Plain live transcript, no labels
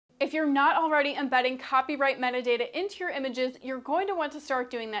If you're not already embedding copyright metadata into your images, you're going to want to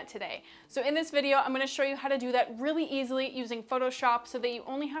start doing that today. So in this video, I'm going to show you how to do that really easily using Photoshop so that you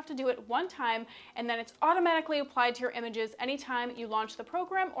only have to do it one time and then it's automatically applied to your images anytime you launch the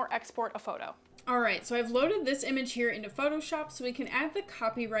program or export a photo. Alright, so I've loaded this image here into Photoshop so we can add the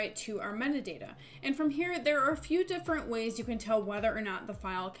copyright to our metadata. And from here, there are a few different ways you can tell whether or not the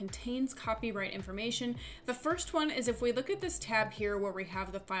file contains copyright information. The first one is if we look at this tab here where we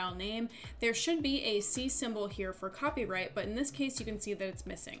have the file name, there should be a C symbol here for copyright, but in this case you can see that it's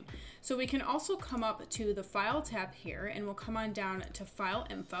missing. So we can also come up to the File tab here and we'll come on down to File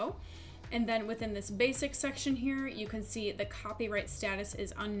Info. And then within this basic section here, you can see the copyright status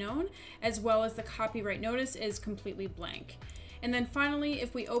is unknown, as well as the copyright notice is completely blank. And then finally,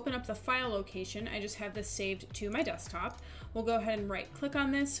 if we open up the file location, I just have this saved to my desktop. We'll go ahead and right click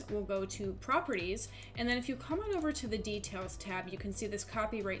on this. We'll go to Properties. And then if you come on over to the Details tab, you can see this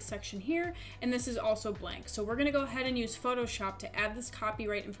copyright section here, and this is also blank. So we're gonna go ahead and use Photoshop to add this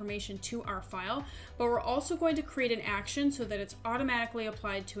copyright information to our file, but we're also going to create an action so that it's automatically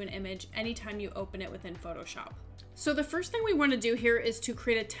applied to an image anytime you open it within Photoshop. So the first thing we want to do here is to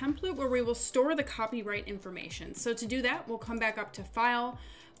create a template where we will store the copyright information. So to do that, we'll come back up to File,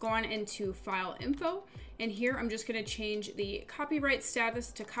 go on into File Info, and here I'm just going to change the copyright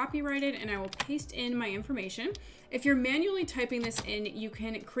status to copyrighted, and I will paste in my information. If you're manually typing this in, you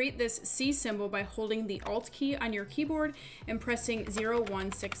can create this C symbol by holding the Alt key on your keyboard and pressing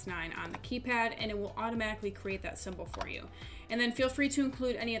 0169 on the keypad, and it will automatically create that symbol for you. And then feel free to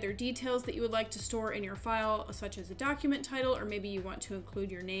include any other details that you would like to store in your file, such as a document title, or maybe you want to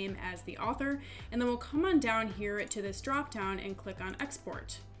include your name as the author. And then we'll come on down here to this drop down and click on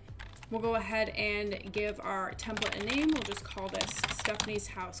Export. We'll go ahead and give our template a name. We'll just call this Stephanie's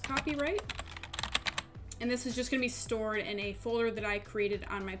House Copyright. And this is just going to be stored in a folder that I created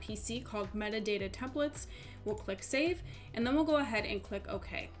on my PC called Metadata Templates. We'll click Save, and then we'll go ahead and click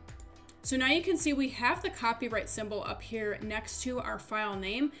OK. So now you can see we have the copyright symbol up here next to our file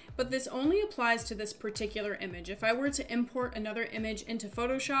name, but this only applies to this particular image. If I were to import another image into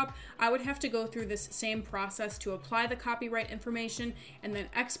Photoshop, I would have to go through this same process to apply the copyright information and then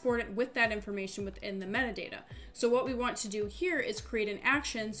export it with that information within the metadata. So what we want to do here is create an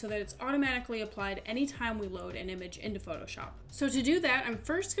action so that it's automatically applied anytime we load an image into Photoshop. So to do that, I'm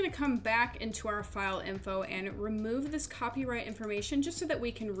first going to come back into our file info and remove this copyright information just so that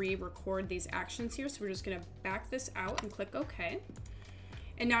we can re-record these actions here. So we're just going to back this out and click OK.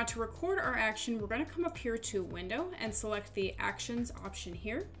 And now to record our action, we're going to come up here to Window and select the Actions option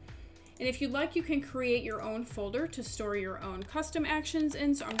here. And if you'd like, you can create your own folder to store your own custom actions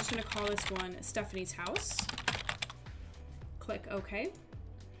in. So I'm just going to call this one Stephanie's House. Click OK.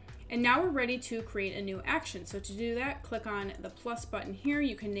 And now we're ready to create a new action. So to do that, click on the plus button here.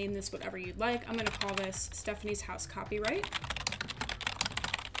 You can name this whatever you'd like. I'm going to call this Stephanie's House Copyright.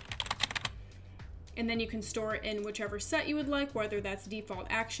 And then you can store it in whichever set you would like, whether that's default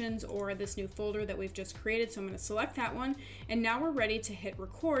actions or this new folder that we've just created. So I'm going to select that one. And now we're ready to hit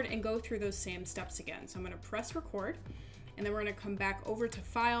record and go through those same steps again. So I'm going to press record, and then we're going to come back over to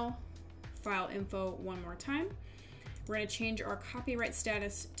File, File Info one more time. We're going to change our copyright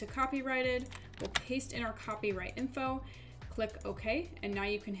status to copyrighted. We'll paste in our copyright info, click OK, and now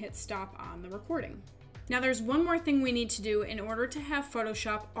you can hit stop on the recording. Now there's one more thing we need to do in order to have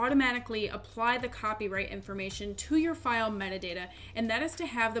Photoshop automatically apply the copyright information to your file metadata, and that is to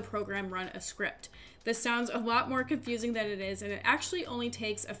have the program run a script. This sounds a lot more confusing than it is, and it actually only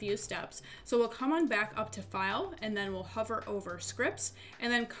takes a few steps. So we'll come on back up to File, and then we'll hover over Scripts,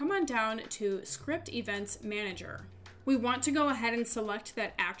 and then come on down to Script Events Manager. We want to go ahead and select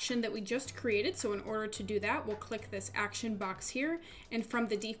that action that we just created. So in order to do that, we'll click this action box here. And from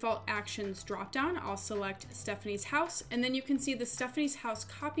the default actions dropdown, I'll select Stephanie's House. And then you can see the Stephanie's House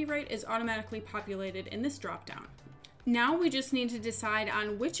copyright is automatically populated in this dropdown. Now we just need to decide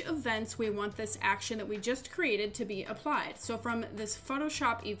on which events we want this action that we just created to be applied. So from this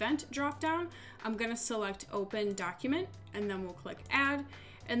Photoshop event dropdown, I'm going to select Open Document, and then we'll click Add.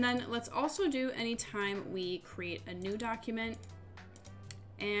 And then let's also do anytime we create a new document,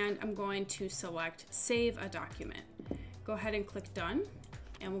 and I'm going to select Save a Document. Go ahead and click Done,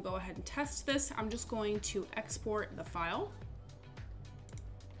 and we'll go ahead and test this. I'm just going to export the file.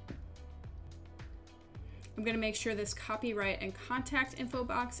 I'm going to make sure this copyright and contact info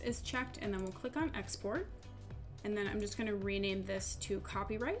box is checked, and then we'll click on Export. And then I'm just going to rename this to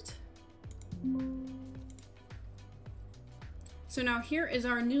Copyright. So now here is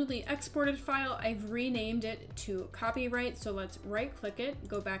our newly exported file. I've renamed it to Copyright. So let's right click it,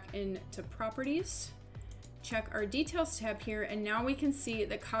 go back into Properties, check our details tab here, and now we can see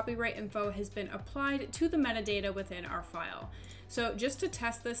the copyright info has been applied to the metadata within our file. So just to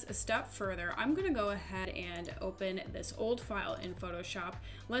test this a step further, I'm going to go ahead and open this old file in Photoshop.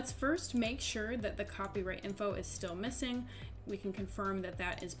 Let's first make sure that the copyright info is still missing. We can confirm that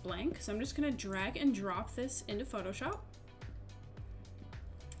that is blank. So I'm just going to drag and drop this into Photoshop.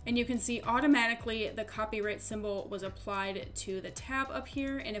 And you can see automatically the copyright symbol was applied to the tab up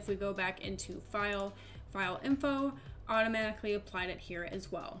here. And if we go back into File, File Info, automatically applied it here as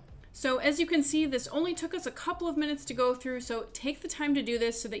well. So as you can see, this only took us a couple of minutes to go through, so take the time to do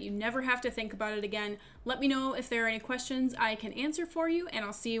this so that you never have to think about it again. Let me know if there are any questions I can answer for you, and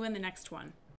I'll see you in the next one.